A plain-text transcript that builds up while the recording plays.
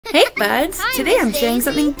Hey buds! Today I'm sharing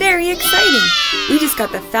something very exciting. We just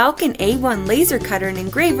got the Falcon A1 laser cutter and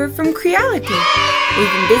engraver from Creality.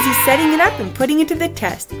 We've been busy setting it up and putting it to the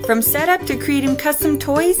test. From setup to creating custom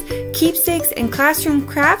toys, keepsakes, and classroom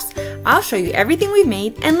crafts, I'll show you everything we've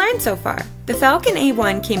made and learned so far. The Falcon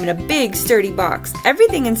A1 came in a big, sturdy box.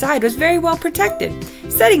 Everything inside was very well protected.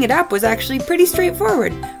 Setting it up was actually pretty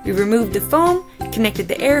straightforward. We removed the foam, connected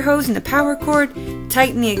the air hose and the power cord,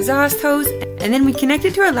 tightened the exhaust hose, and then we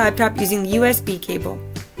connected to our laptop using the USB cable.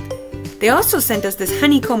 They also sent us this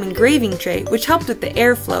honeycomb engraving tray, which helped with the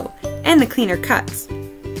airflow and the cleaner cuts.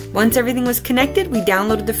 Once everything was connected, we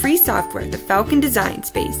downloaded the free software, the Falcon Design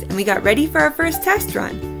Space, and we got ready for our first test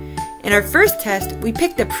run. In our first test, we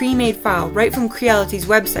picked a pre-made file right from Creality's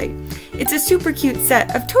website. It's a super cute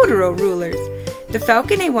set of Totoro rulers. The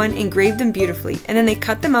Falcon A1 engraved them beautifully, and then they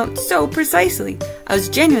cut them out so precisely. I was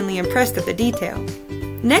genuinely impressed at the detail.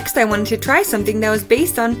 Next, I wanted to try something that was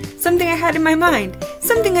based on something I had in my mind,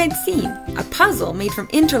 something I'd seen, a puzzle made from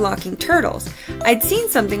interlocking turtles. I'd seen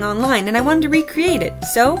something online and I wanted to recreate it,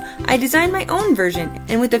 so I designed my own version,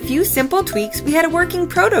 and with a few simple tweaks, we had a working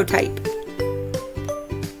prototype.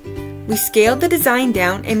 We scaled the design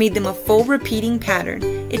down and made them a full repeating pattern.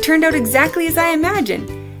 It turned out exactly as I imagined.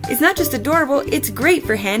 It's not just adorable, it's great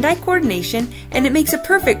for hand-eye coordination, and it makes a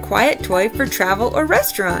perfect quiet toy for travel or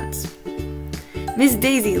restaurants. Miss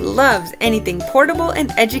Daisy loves anything portable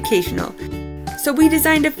and educational, so we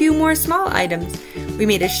designed a few more small items. We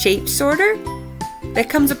made a shape sorter that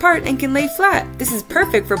comes apart and can lay flat. This is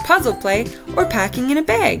perfect for puzzle play or packing in a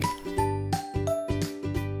bag.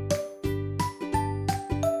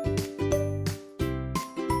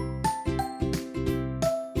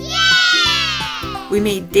 We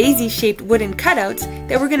made daisy-shaped wooden cutouts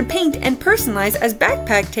that we're going to paint and personalize as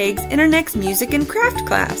backpack tags in our next music and craft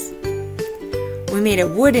class. We made a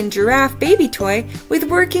wooden giraffe baby toy with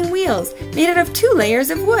working wheels made out of 2 layers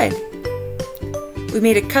of wood. We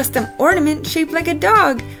made a custom ornament shaped like a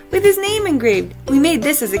dog with his name engraved. We made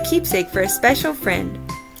this as a keepsake for a special friend.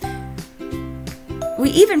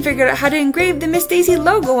 We even figured out how to engrave the Miss Daisy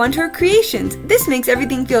logo onto her creations. This makes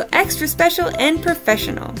everything feel extra special and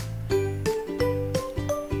professional.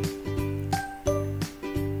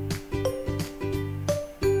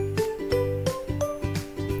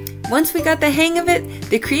 Once we got the hang of it,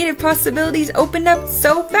 the creative possibilities opened up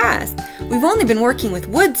so fast. We've only been working with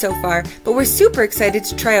wood so far, but we're super excited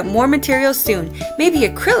to try out more materials soon, maybe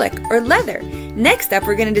acrylic or leather. Next up,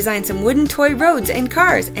 we're going to design some wooden toy roads and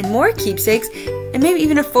cars, and more keepsakes, and maybe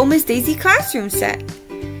even a full Miss Daisy classroom set.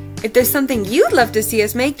 If there's something you'd love to see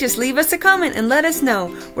us make, just leave us a comment and let us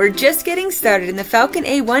know. We're just getting started, and the Falcon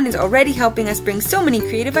A1 is already helping us bring so many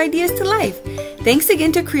creative ideas to life. Thanks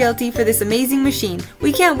again to Creality for this amazing machine.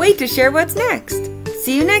 We can't wait to share what's next.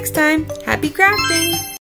 See you next time. Happy crafting!